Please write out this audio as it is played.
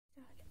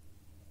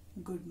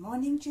Good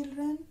morning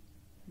children.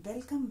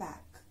 Welcome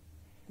back.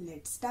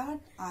 Let's start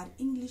our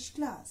English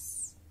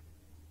class.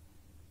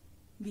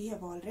 We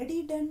have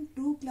already done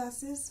 2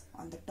 classes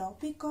on the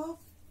topic of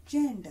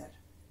gender.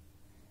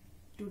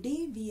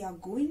 Today we are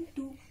going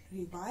to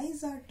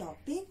revise our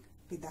topic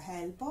with the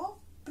help of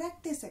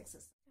practice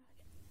exercise.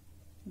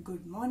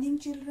 Good morning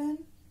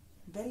children.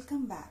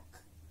 Welcome back.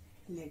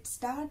 Let's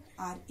start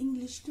our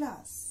English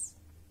class.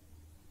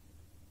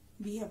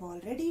 We have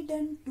already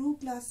done 2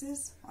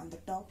 classes on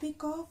the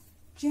topic of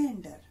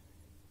gender.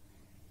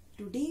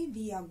 Today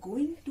we are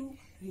going to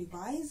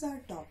revise our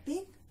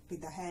topic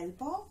with the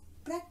help of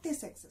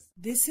practice exercise.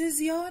 This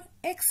is your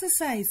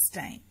exercise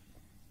time.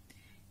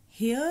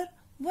 Here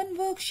one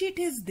worksheet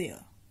is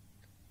there.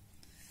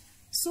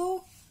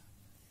 So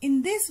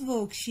in this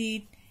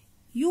worksheet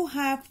you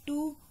have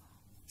to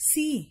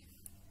see.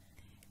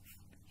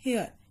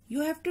 Here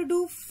you have to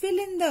do fill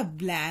in the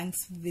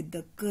blanks with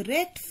the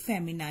correct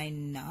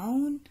feminine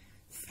noun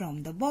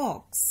from the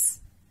box.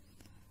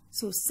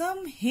 So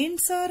some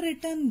hints are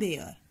written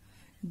there.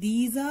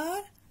 These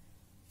are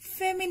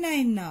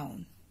feminine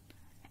noun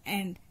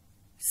and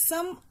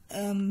some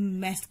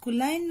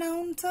masculine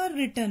nouns are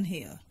written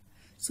here.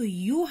 So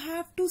you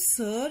have to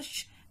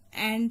search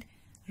and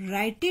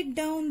write it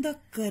down the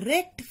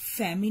correct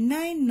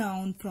feminine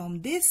noun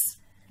from this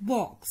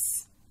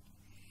box.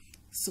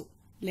 So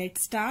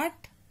let's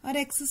start our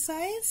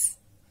exercise.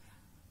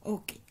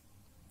 Okay.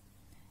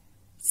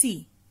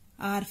 See,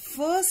 our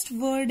first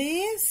word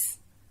is,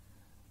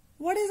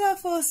 what is our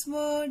first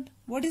word?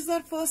 What is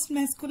our first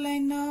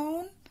masculine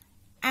noun?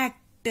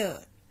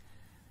 Actor.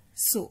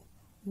 So,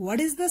 what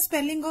is the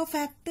spelling of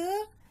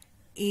actor?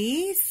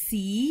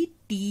 A-C-T-O-R.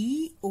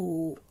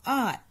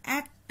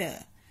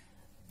 Actor.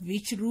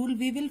 Which rule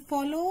we will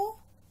follow?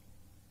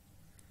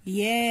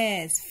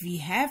 Yes, we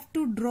have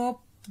to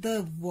drop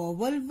the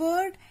vowel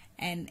word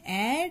and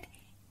add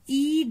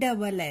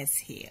E-double-S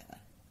here.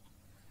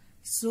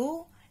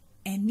 So,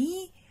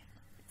 any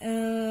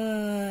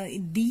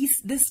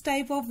this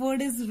type of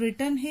word is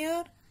written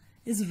here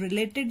is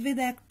related with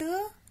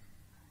actor.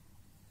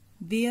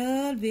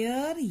 Where?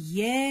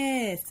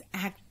 Yes,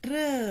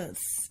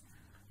 actress.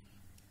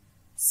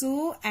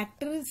 So,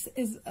 actress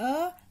is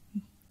a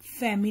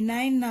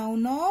feminine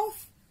noun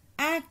of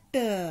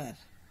actor.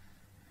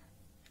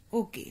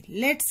 Okay,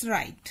 let's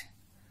write.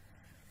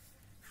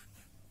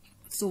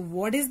 So,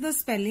 what is the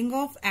spelling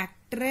of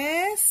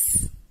actress?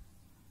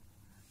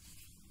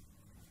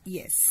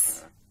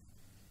 Yes.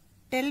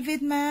 Tell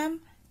with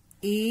ma'am.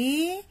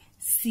 A-C-T-R-E-S-S.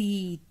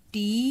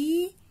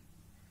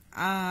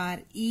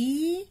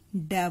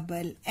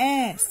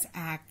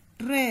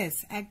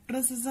 Actress.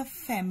 Actress is a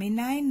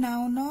feminine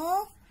noun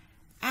of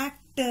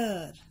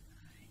actor.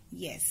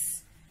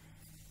 Yes.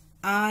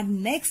 Our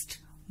next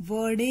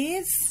word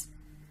is,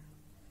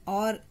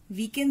 or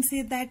we can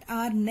say that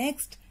our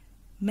next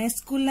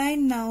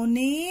masculine noun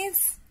is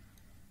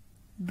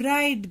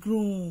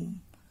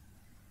bridegroom.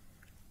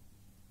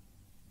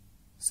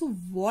 So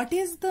what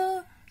is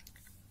the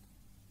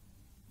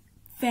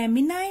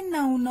feminine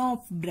noun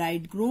of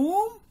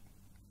bridegroom?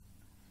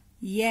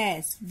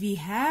 Yes, we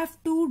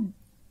have to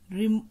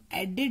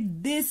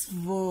edit this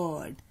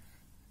word.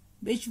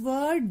 Which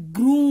word?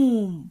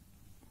 Groom.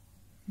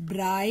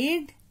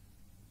 Bride,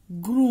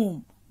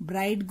 groom.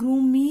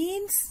 Bridegroom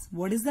means,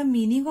 what is the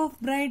meaning of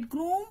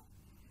bridegroom?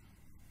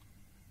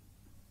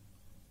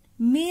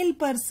 Male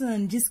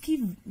person, जिसकी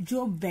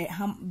जो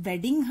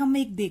wedding हम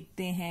एक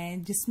देखते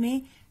हैं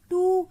जिसमें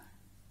 2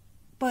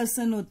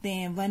 person होते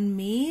हैं, 1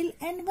 male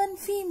and 1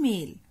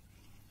 female.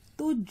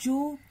 तो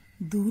जो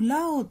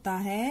दूल्हा होता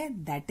है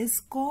that is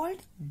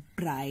called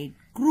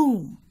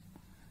bridegroom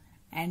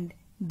and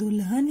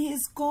दुल्हन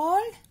is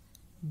called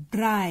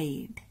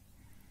bride.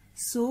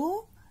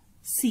 So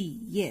C,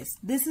 yes,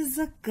 this is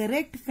the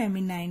correct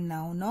feminine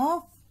noun of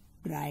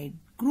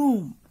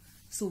bridegroom.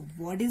 So,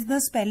 what is the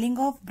spelling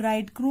of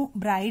bridegroom?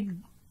 Bride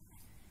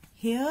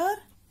here?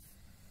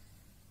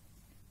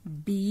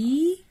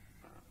 B-R-I-D-E.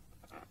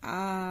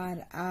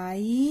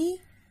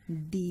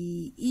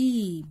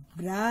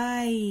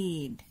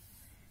 Bride.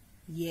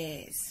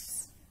 Yes.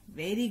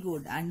 Very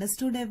good.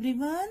 Understood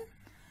everyone?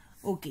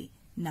 Okay.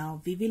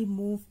 Now we will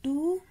move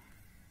to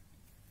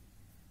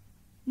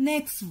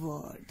next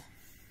word.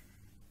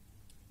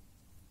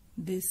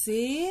 This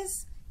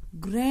is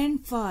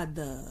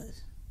grandfather.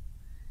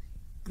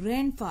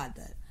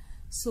 Grandfather.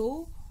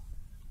 So,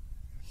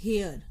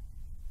 here,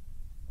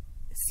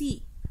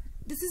 see,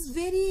 this is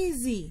very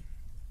easy.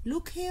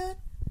 Look here.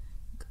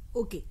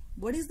 Okay,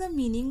 what is the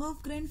meaning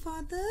of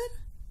grandfather?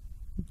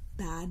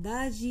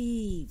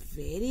 Dadaji.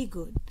 Very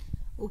good.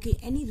 Okay,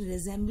 any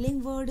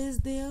resembling word is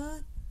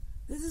there?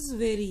 This is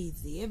very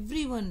easy.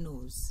 Everyone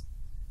knows.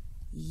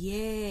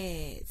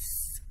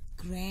 Yes,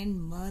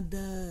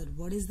 grandmother.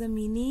 What is the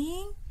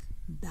meaning?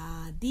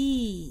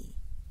 Dadi.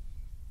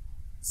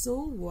 So,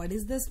 what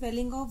is the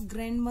spelling of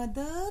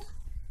grandmother?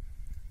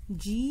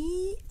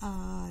 G-R-A-N-D-M-O-T-H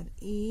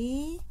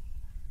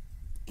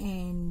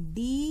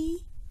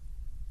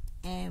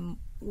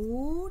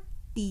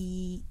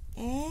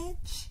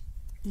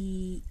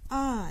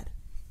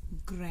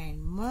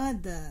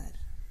grandmother.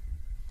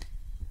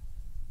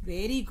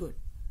 Very good.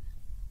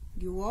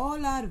 You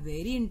all are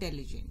very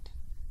intelligent.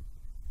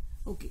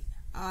 Okay,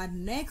 our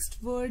next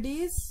word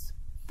is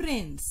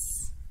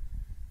prince.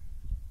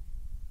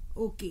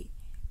 Okay,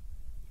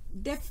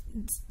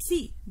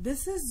 see,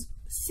 this is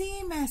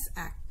same as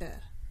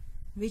actor.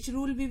 Which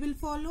rule we will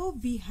follow?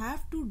 We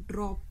have to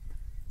drop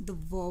the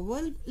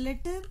vowel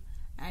letter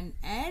and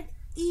add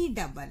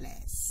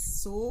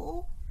ESS.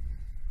 So,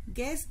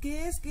 guess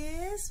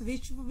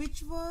which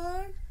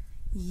word?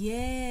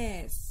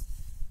 Yes,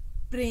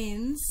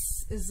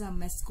 prince is a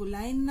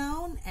masculine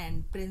noun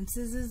and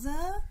princess is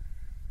a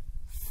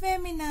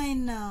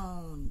feminine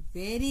noun.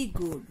 Very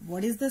good.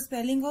 What is the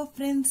spelling of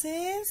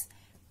princess?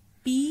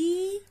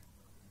 PRINCESS.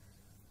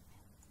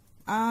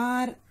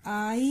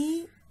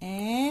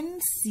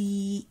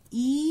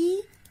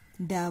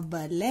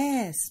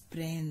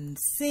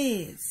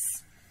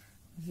 Princess.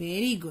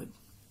 Very good.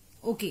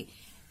 Okay.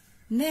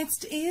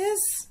 Next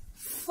is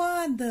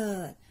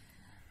father.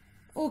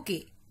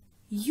 Okay.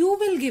 You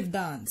will give the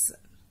answer.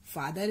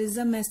 Father is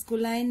a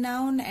masculine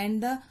noun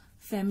and the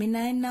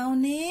feminine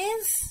noun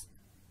is?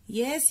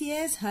 Yes.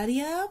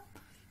 Hurry up.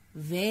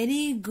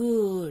 Very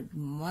good.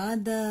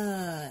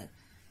 Mother.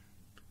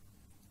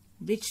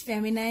 Which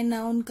feminine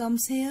noun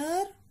comes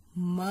here?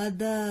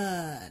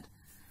 Mother.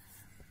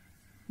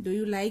 Do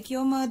you like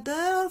your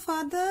mother or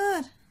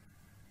father?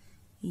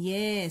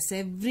 Yes,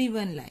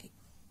 everyone like.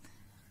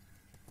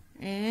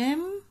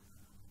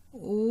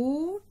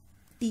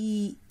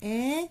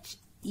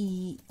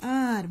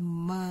 MOTHER.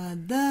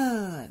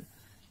 Mother.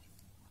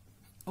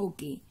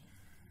 Okay.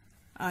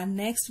 Our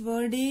next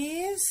word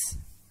is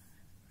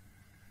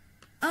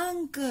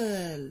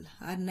uncle.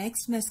 Our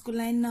next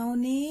masculine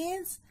noun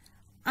is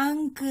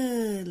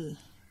uncle.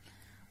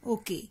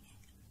 Okay.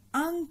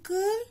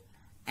 Uncle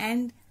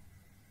and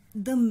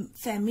the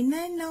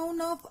feminine noun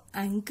of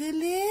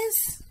uncle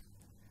is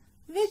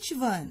which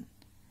one?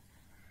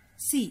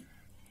 See,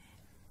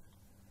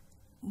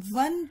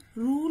 one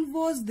rule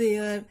was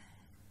there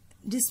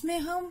जिसमें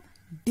हम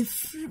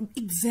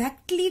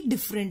exactly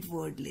different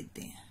word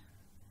लेते हैं.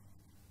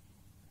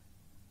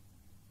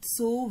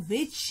 So,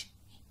 which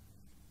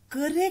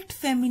correct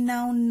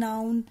feminine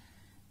noun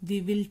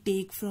we will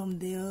take from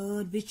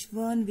there? Which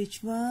one?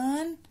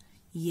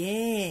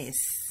 Yes,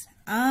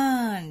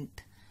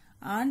 aunt.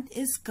 Aunt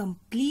is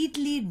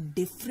completely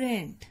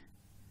different.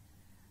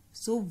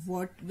 So,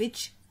 what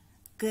is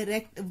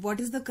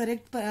the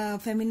correct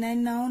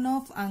feminine noun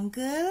of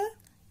uncle?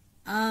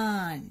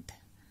 Aunt.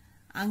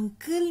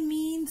 Uncle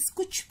means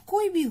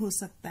कोई भी हो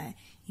सकता है.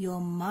 Your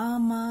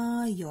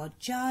mama, your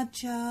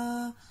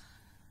chacha.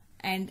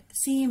 And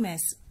same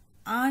as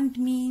aunt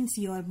means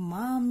your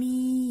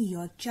mommy,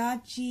 your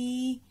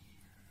chachi.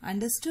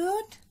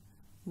 Understood?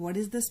 What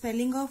is the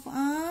spelling of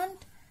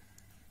aunt?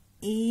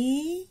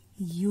 A-U-N-T.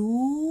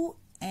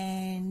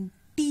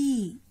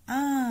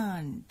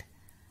 Aunt.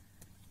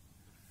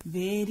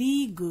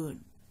 Very good.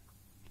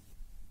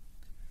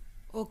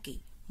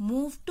 Okay.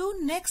 Move to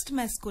next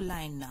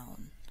masculine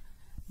noun.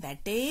 That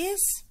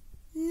is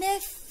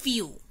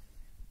nephew.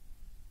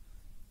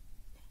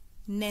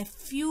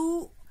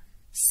 Nephew.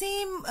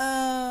 Same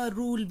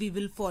rule we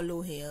will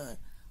follow here.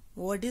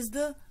 What is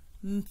the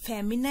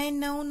feminine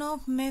noun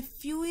of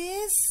nephew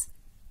is?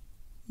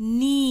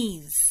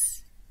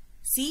 Niece.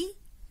 See,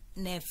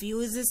 nephew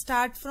is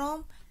start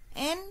from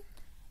N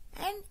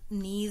and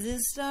niece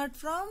is start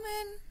from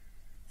N.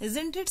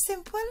 Isn't it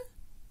simple?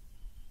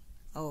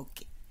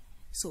 Okay.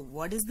 So,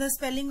 what is the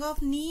spelling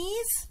of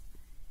niece?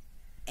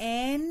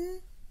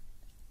 N-I-E-C-E.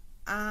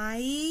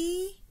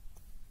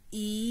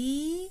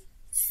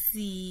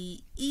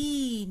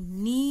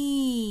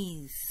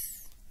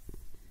 Niece.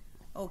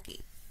 Okay.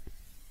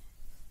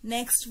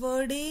 Next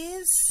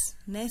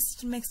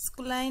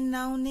masculine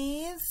noun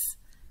is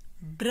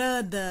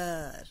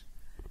brother.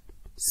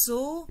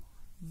 So,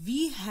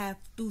 we have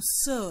to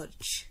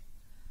search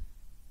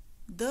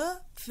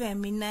the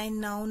feminine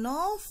noun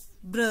of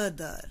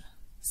brother.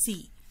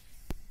 See,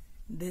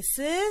 this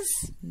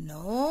is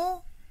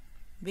no.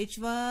 Which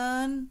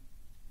one?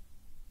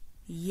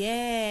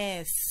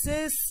 Yes,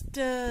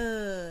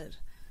 sister.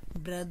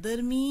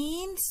 Brother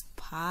means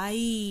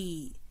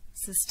bhai.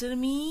 Sister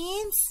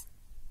means,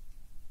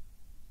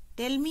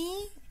 tell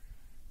me.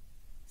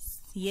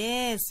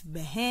 Yes,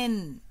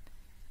 behan.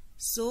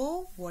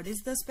 So, what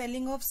is the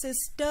spelling of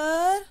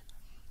sister?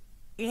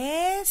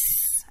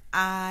 S-I-S-T-E-R.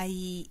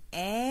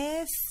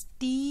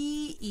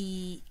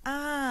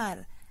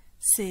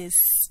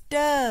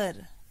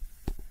 Sister.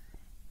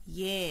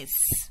 Yes.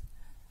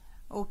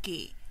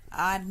 Okay.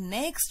 Our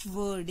next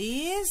word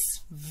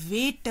is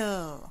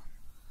waiter.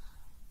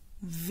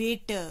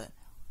 Waiter.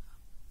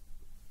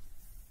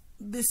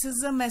 This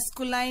is a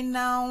masculine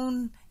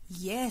noun.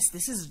 Yes,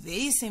 this is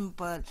very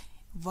simple.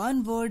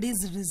 One word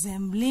is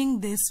resembling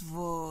this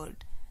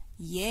word.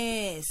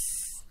 Yes,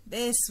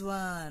 this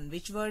one.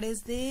 Which word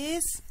is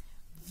this?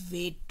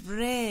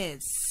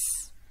 Waitress.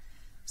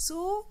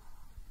 So,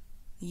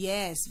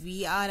 Yes,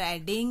 we are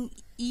adding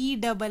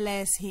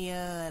ESS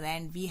here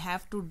and we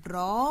have to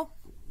drop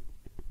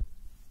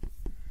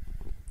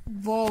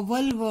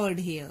vowel word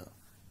here.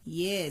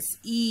 Yes,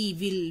 E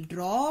will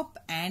drop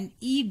and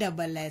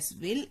ESS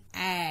will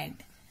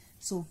add.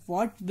 So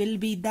what will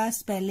be the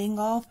spelling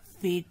of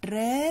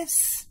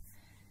waitress?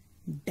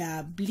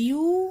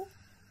 WAITRESS.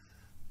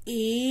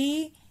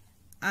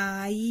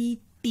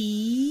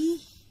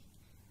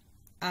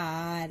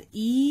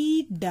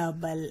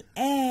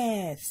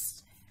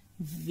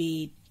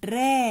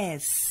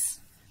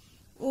 Waitress.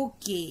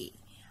 Okay.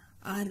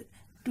 Our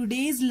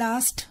today's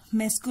last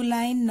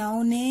masculine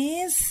noun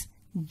is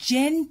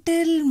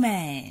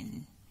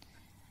gentleman.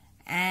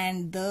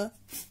 And the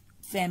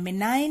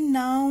feminine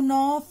noun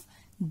of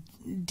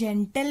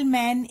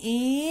gentleman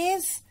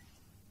is,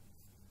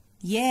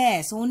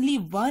 yes, only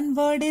one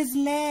word is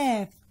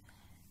left.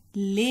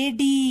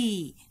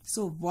 Lady.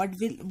 So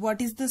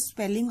what is the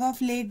spelling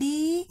of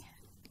lady?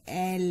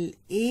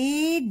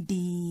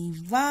 LADY.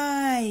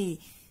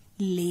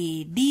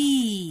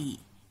 Lady.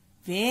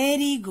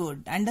 Very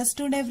good.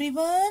 Understood,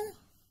 everyone?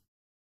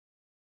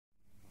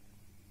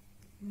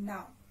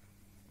 Now,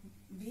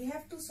 we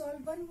have to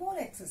solve one more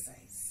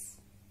exercise.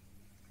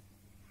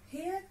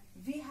 Here,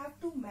 we have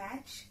to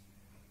match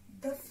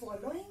the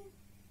following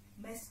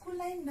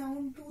masculine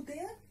noun to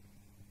their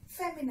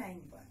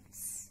feminine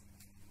ones.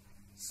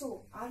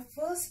 So, our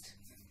first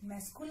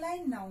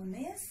masculine noun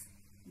is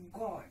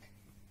God.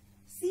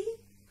 See,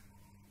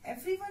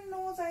 everyone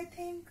knows, I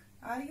think.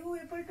 Are you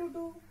able to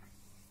do?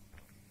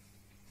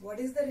 What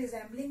is the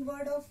resembling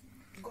word of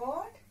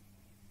God?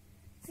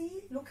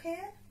 See, look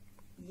here.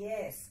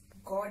 Yes,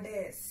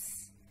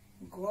 goddess.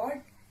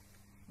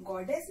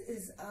 Goddess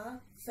is a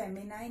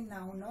feminine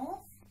noun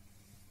of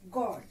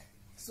God.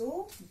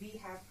 So, we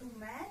have to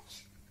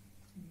match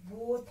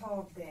both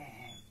of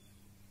them.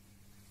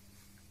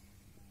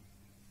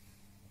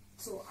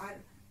 So, our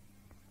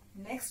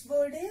next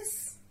word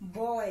is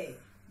boy.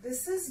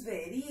 This is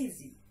very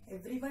easy.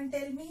 Everyone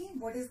tell me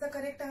what is the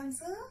correct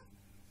answer?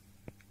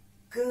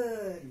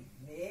 Girl.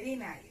 Very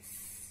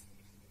nice.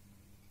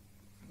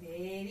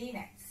 Very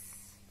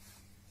nice.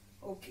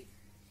 Okay.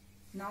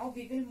 Now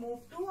we will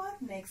move to our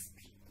next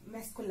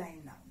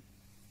masculine noun.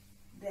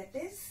 That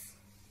is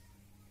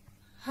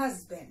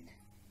husband.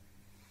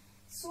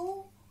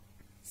 So,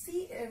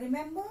 see,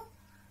 remember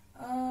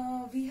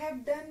we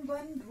have done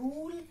one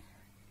rule.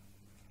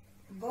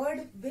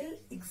 Word will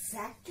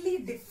exactly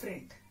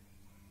different.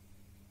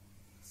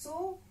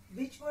 So,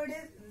 which word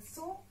is,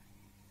 so,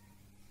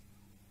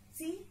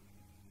 see,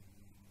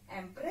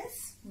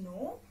 empress,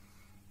 no,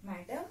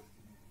 madam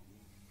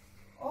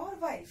or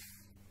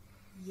wife.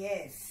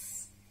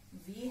 Yes,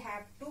 we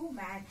have to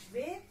match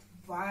with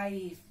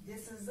wife.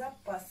 This is a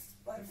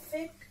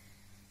perfect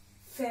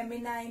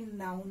feminine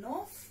noun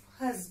of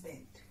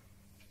husband.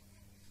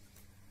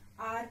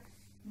 Our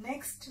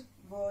next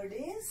word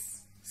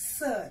is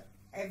sir.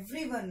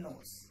 Everyone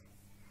knows.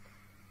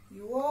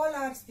 You all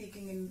are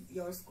speaking in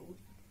your school.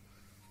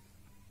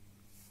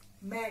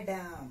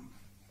 Madam.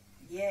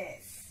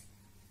 Yes.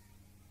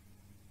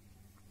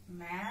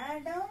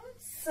 Madam,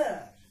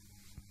 sir.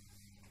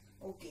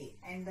 Okay.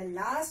 And the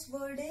last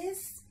word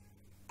is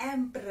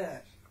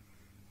emperor.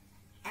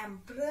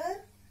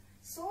 Emperor.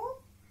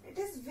 So, it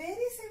is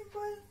very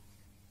simple.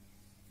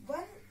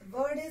 One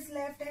word is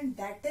left and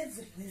that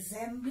is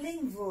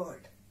resembling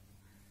word.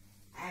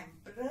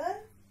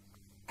 Emperor,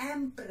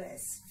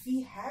 empress.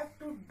 We have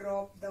to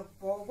drop the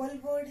vowel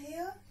word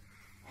here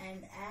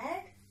and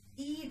add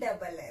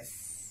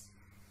ESS.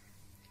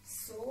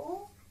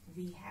 So,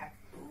 we have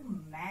to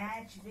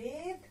match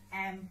with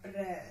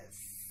empress.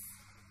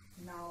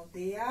 Now,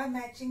 they are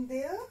matching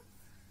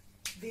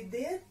with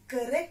their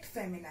correct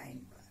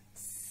feminine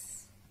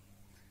words.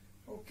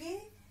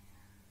 Okay?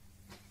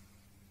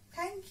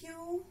 Thank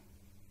you.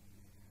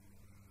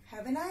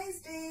 Have a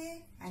nice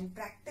day and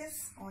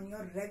practice on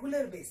your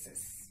regular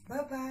basis.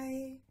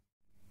 Bye-bye.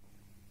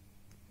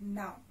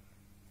 Now,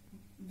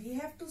 we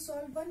have to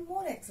solve one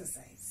more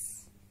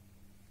exercise.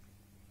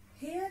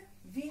 Here,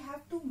 we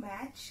have to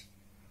match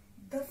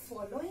the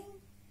following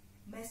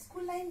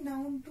masculine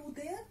noun to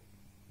their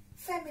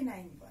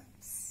feminine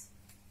ones.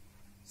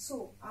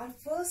 So, our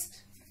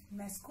first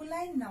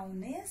masculine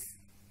noun is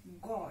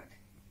God.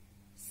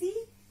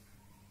 See,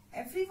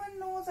 everyone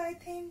knows, I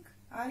think.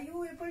 Are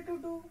you able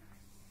to do?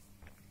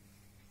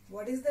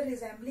 What is the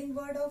resembling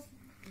word of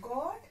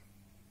God?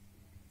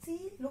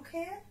 See, look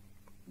here.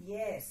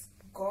 Yes,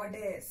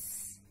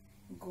 goddess.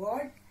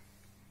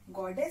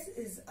 Goddess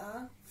is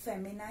a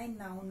feminine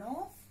noun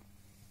of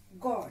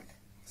God.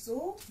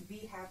 So,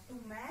 we have to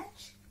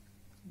match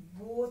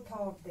both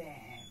of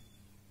them.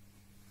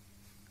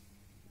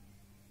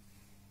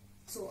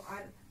 So,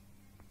 our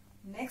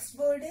next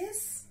word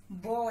is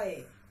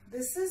boy.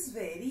 This is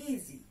very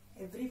easy.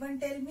 Everyone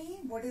tell me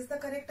what is the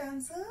correct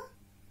answer?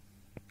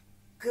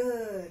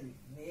 Girl.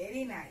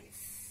 Very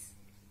nice.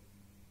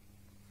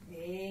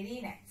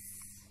 Very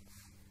nice.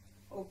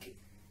 Okay.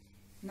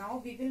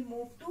 Now we will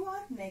move to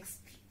our next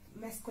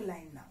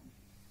masculine noun.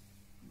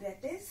 That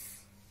is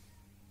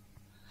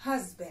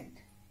husband.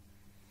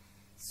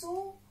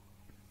 So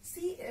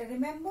see,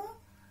 remember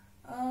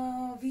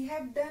we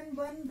have done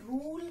one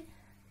rule,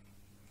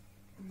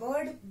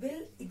 word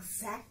will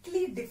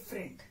exactly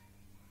different.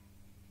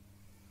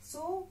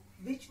 So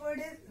which word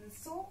is,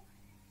 so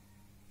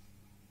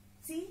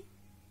see,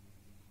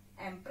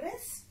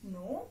 empress,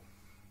 no,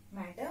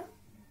 madam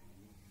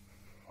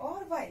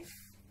or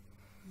wife.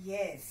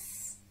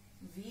 Yes,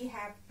 we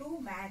have to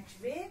match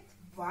with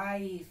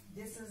wife.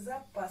 This is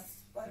a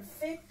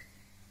perfect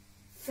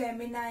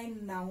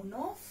feminine noun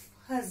of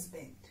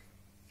husband.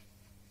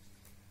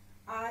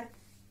 Our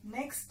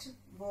next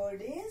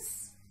word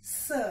is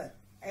sir.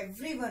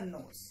 Everyone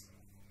knows.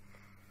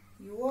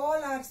 You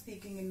all are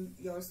speaking in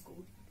your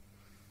school.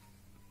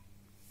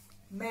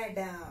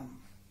 Madam.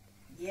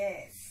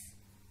 Yes.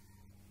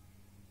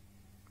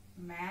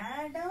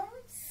 Madam,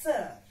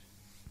 sir.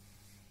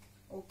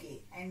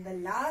 Okay. And the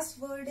last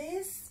word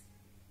is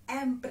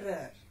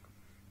emperor.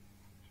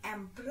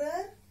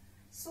 Emperor.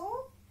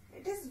 So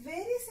it is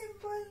very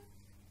simple.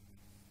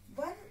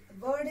 One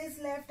word is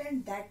left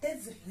and that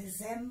is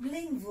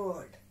resembling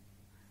word.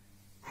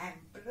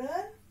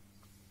 Emperor,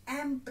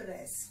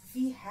 empress.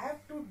 We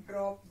have to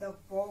drop the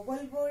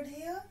vowel word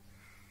here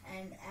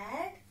and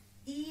add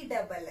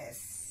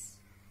ESS.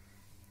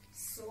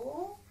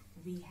 So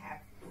we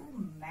have to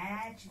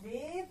match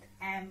with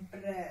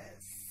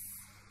empress.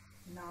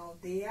 Now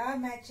they are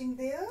matching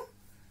there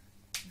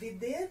with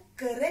their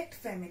correct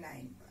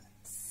feminine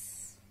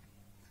words.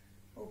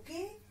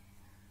 Okay.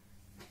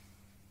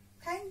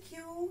 Thank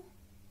you.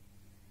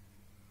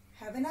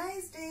 Have a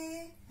nice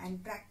day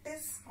and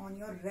practice on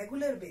your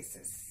regular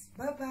basis.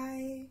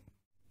 Bye-bye.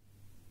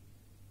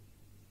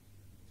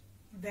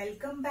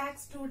 Welcome back,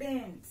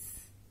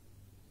 students.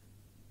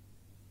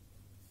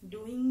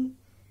 Doing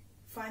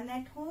fun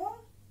at home?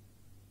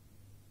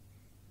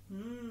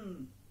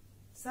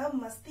 सब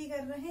मस्ती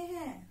कर रहे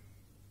हैं.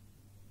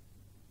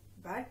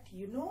 But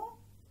you know,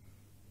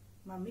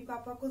 mummy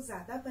papa को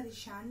ज्यादा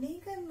परेशान नहीं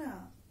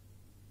करना.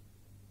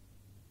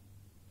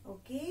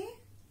 Okay?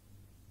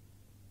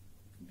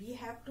 We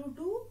have to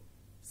do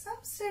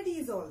some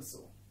studies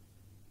also.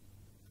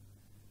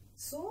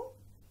 So,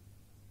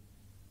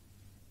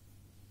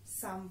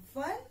 some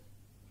fun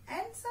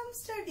and some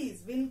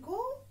studies will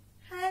go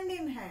hand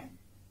in hand.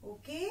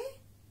 Okay?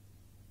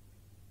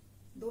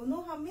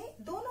 दोनों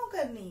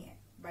करनी है.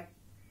 But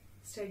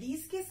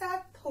studies के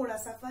साथ थोड़ा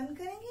सा fun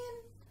करेंगे.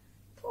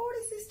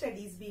 थोड़ी सी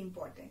studies भी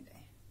important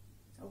है.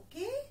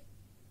 Okay?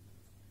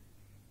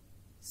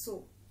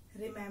 So,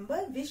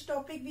 remember which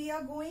topic we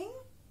are going?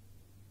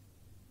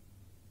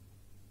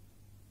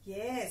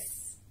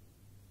 Yes,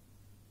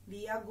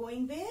 we are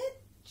going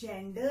with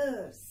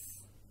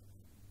genders.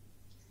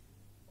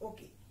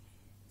 Okay,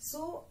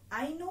 so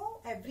I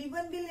know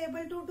everyone will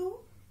able to do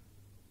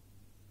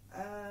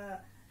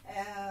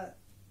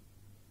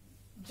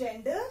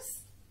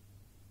genders.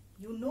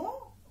 You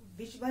know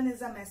which one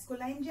is a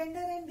masculine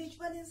gender and which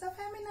one is a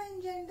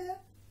feminine gender.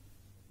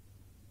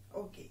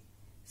 Okay,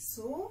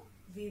 so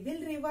we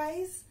will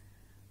revise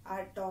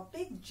our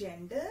topic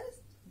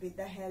genders with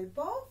the help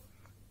of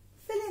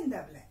fill in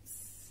the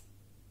blanks.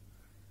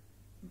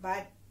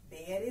 But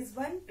there is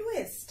one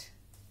twist.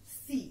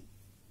 See,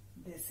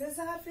 this is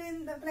our fill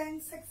in the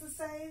blanks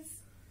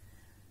exercise.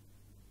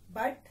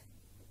 But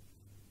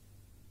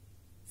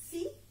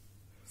see,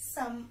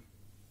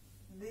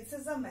 this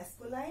is a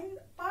masculine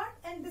part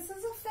and this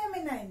is a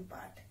feminine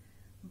part.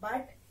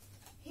 But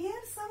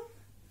here some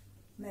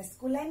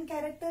masculine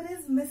character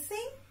is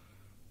missing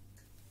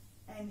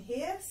and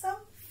here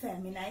some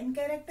feminine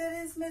character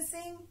is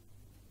missing.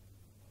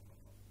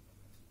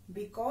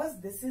 Because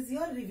this is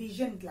your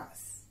revision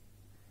class.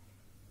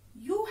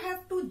 You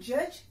have to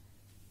judge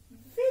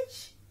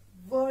which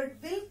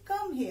word will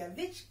come here,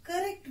 which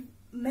correct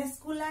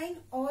masculine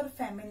or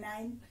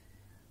feminine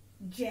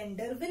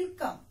gender will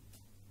come.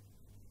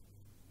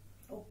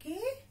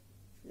 Okay,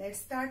 let's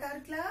start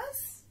our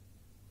class.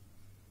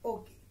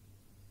 Okay,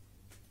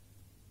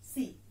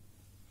 see,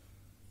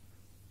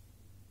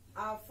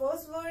 our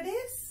first word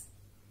is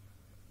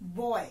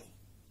boy.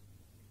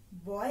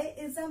 Boy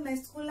is a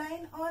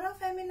masculine or a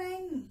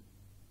feminine?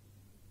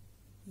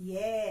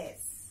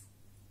 Yes,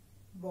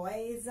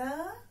 boy is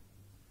a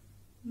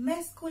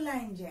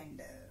masculine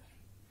gender.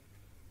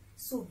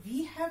 So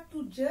we have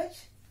to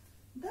judge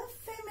the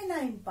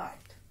feminine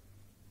part.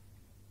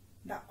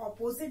 The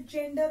opposite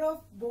gender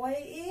of boy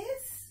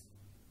is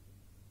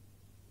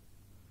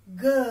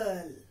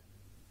girl.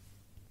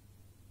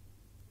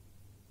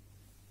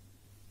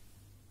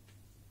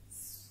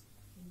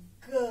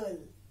 Girl.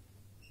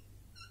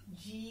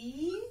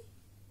 G-I-R-L,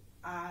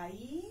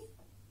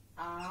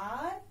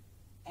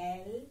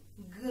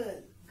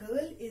 girl.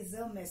 Girl is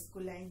a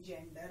masculine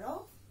gender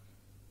of,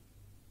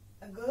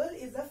 a girl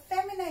is a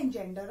feminine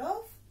gender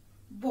of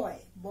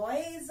boy.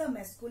 Boy is a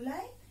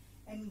masculine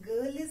and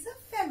girl is a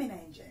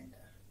feminine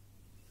gender.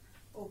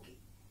 Okay.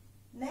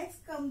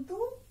 Next move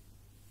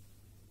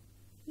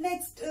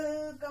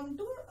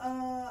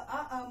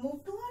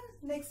to our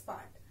next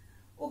part.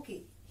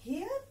 Okay.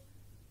 Here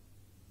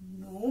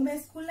No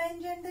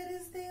masculine gender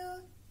is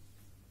there.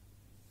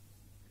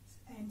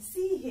 And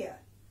see here,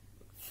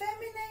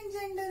 feminine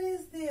gender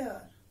is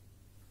there.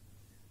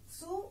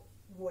 So,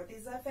 what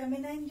is a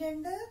feminine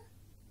gender?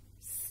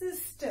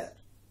 Sister.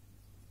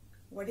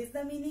 What is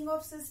the meaning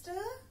of sister?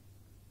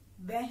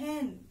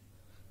 Behan.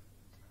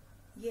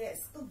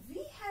 Yes, so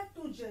we have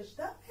to judge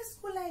the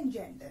masculine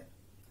gender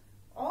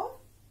of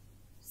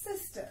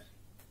sister.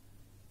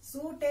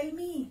 So tell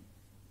me,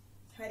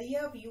 hurry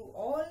up, you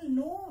all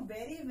know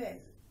very well.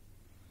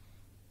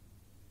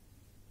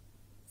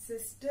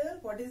 Sister,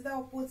 what is the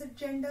opposite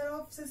gender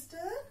of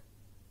sister?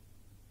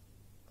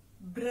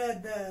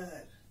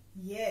 Brother.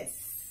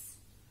 Yes.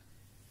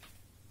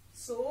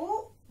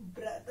 So,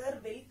 brother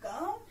will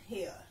come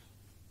here.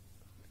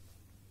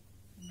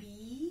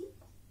 B-R-O-T-H-E-R.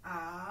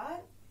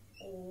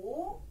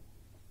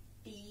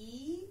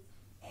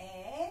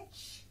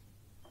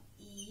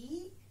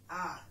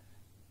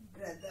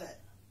 Brother.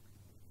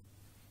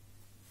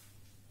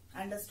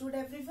 Understood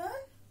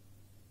everyone?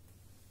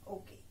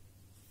 Okay.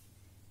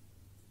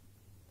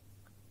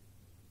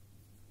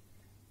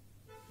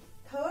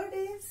 Third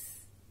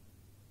is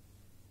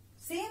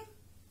same.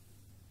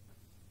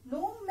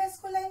 No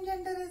masculine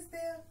gender is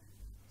there.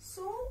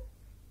 So,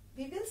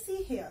 we will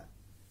see here.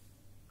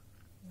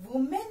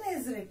 Woman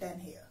is written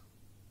here.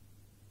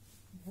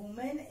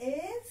 Woman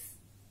is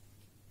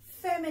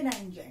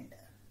feminine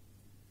gender.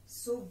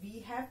 So, we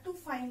have to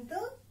find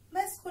the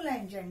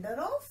masculine gender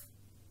of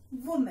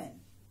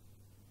woman.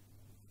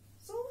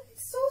 So,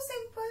 it's so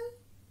simple.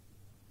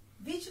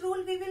 Which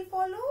rule we will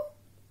follow?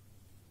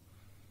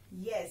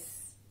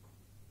 Yes.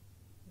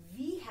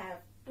 We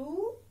have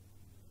to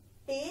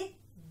take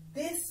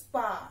this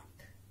part.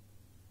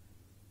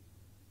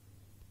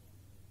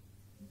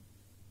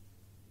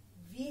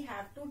 We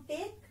have to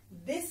take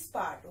this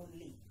part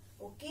only.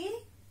 Okay?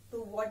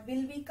 So what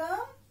will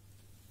become?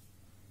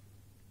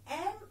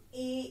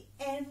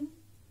 M-A-N,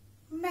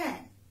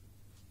 man.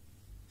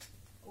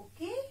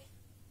 Okay?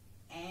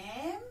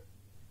 M-A-N,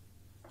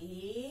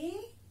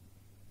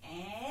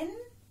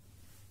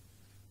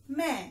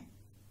 man.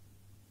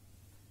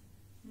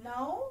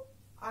 Now,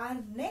 our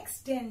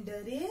next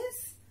gender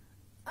is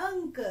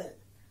uncle.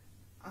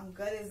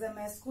 Uncle is a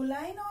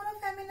masculine or a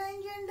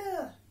feminine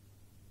gender?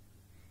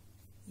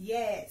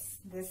 Yes,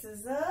 this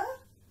is a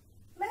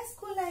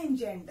masculine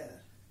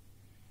gender.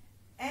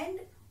 And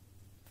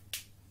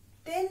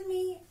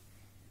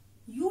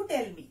you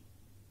tell me,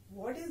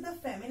 what is the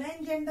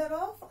feminine gender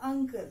of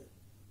uncle?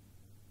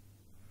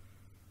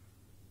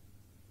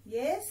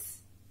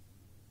 Yes?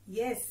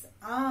 Yes,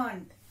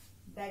 aunt.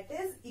 That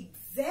is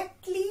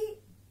exactly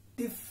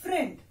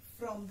different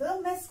from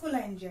the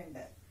masculine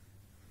gender.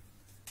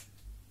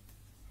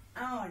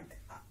 Aunt.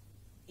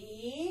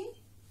 A-U-N-T,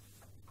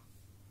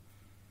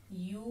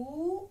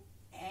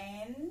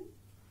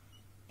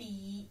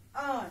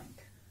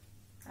 aunt.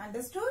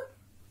 Understood?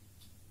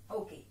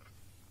 Okay.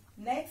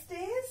 Next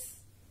is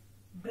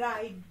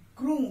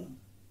bridegroom.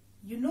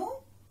 You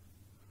know?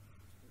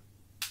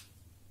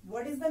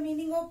 What is the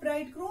meaning of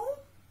bridegroom?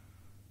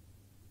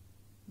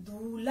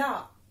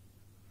 दूल्हा.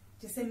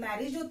 जैसे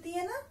marriage होती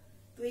है ना,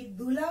 तो एक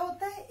दूल्हा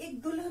होता है,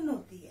 एक दुल्हन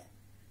होती है.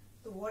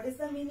 तो what is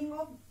the meaning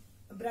of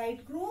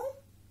bridegroom?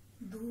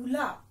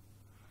 दूल्हा.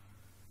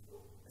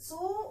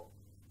 So,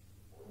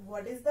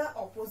 what is the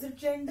opposite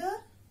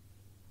gender?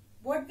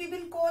 What we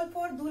will call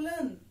for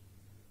dulhan?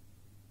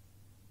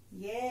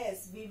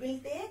 Yes, we will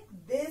take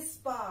this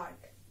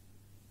part.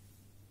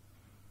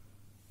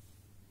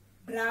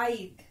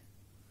 Bride.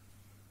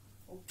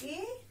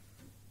 Okay?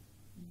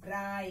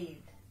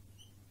 Bride.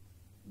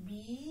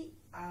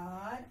 B-R-I-D-E.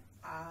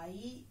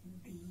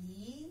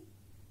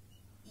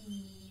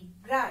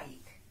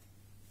 Bride.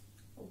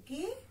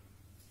 Okay?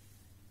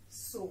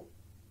 So,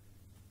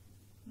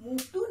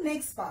 move to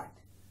next part.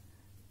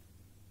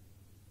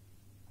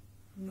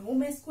 No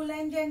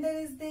masculine gender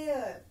is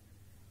there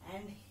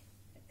and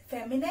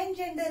feminine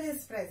gender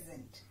is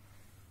present.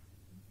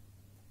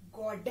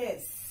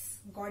 Goddess.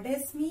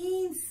 Goddess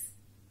means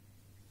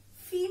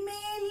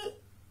female.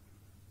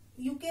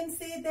 You can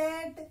say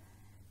that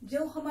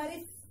जो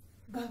हमारे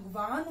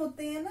भगवान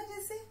होते हैं ना,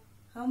 जैसे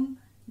हम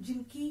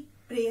जिनकी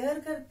prayer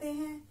करते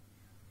हैं,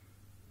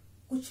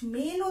 कुछ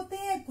मेल होते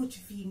हैं, कुछ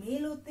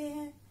फीमेल होते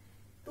हैं.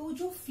 तो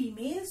जो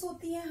फीमेल्स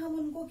होती हैं हम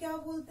उनको क्या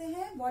बोलते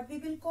हैं? What we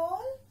will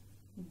call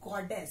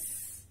goddess.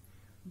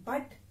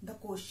 But the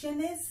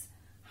question is,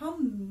 हम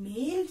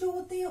मेल जो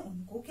होते हैं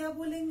उनको क्या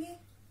बोलेंगे?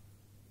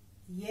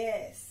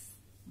 Yes,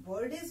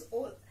 word is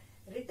all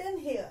written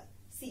here.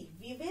 See,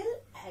 we will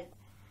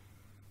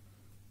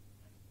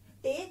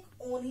take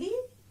only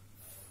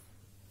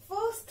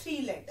first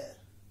three letter.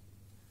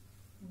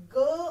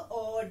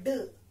 God.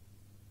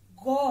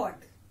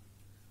 God.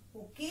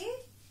 Okay?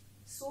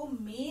 So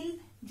mail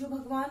जो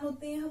भगवान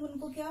होते हैं हम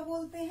उनको क्या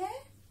बोलते हैं?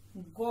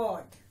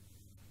 God.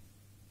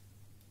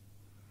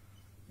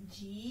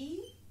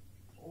 G-O-D.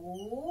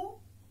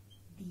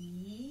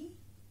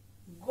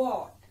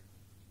 God.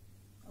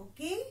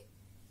 Okay?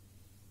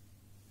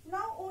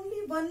 Now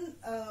only one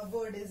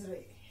word is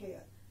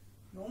here.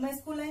 No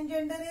masculine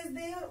gender is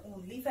there,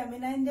 only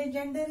feminine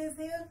gender is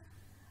there.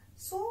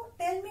 So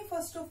tell me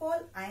first of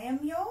all, I am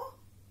your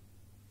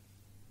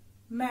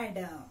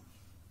madam.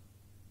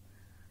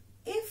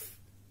 If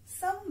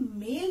some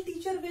male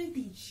teacher will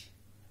teach,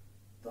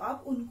 तो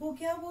आप उनको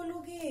क्या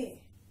बोलोगे?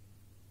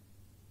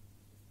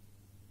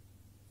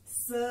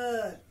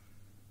 Sir.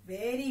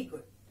 Very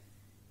good.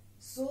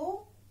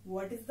 So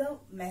what is the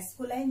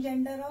masculine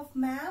gender of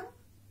ma'am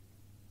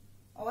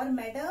or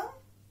madam?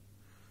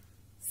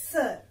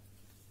 Sir.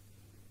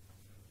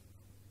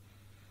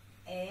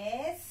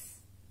 S-I-R.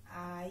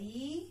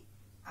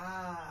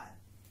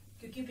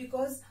 क्योंकि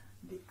because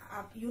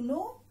आप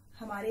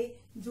हमारे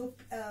जो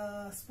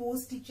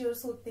sports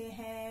teachers होते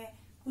हैं,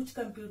 कुछ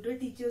कंप्यूटर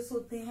टीचर्स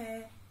होते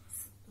हैं,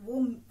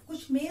 वो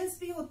कुछ मेल्स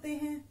भी होते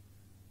हैं,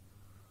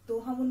 तो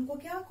हम उनको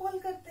क्या कॉल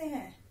करते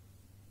हैं,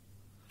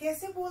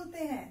 कैसे बोलते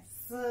हैं?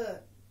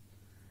 Sir.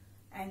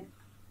 And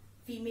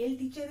female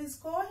teacher is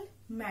called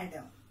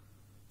madam.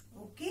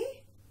 Okay,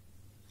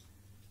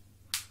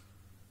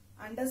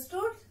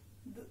 understood?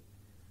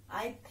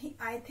 I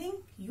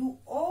think you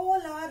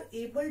all are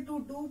able to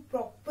do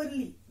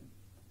properly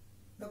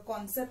the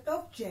concept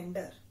of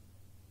gender.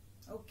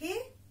 Okay,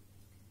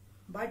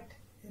 but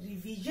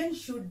revision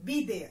should be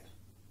there.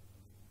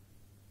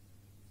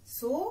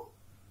 So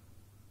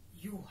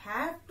you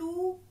have to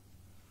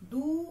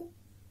do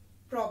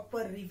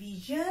proper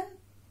revision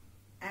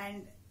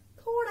and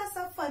थोड़ा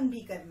सा fun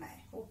भी करना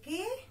है.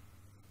 Okay,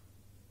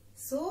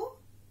 so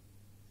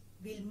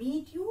we'll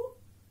meet you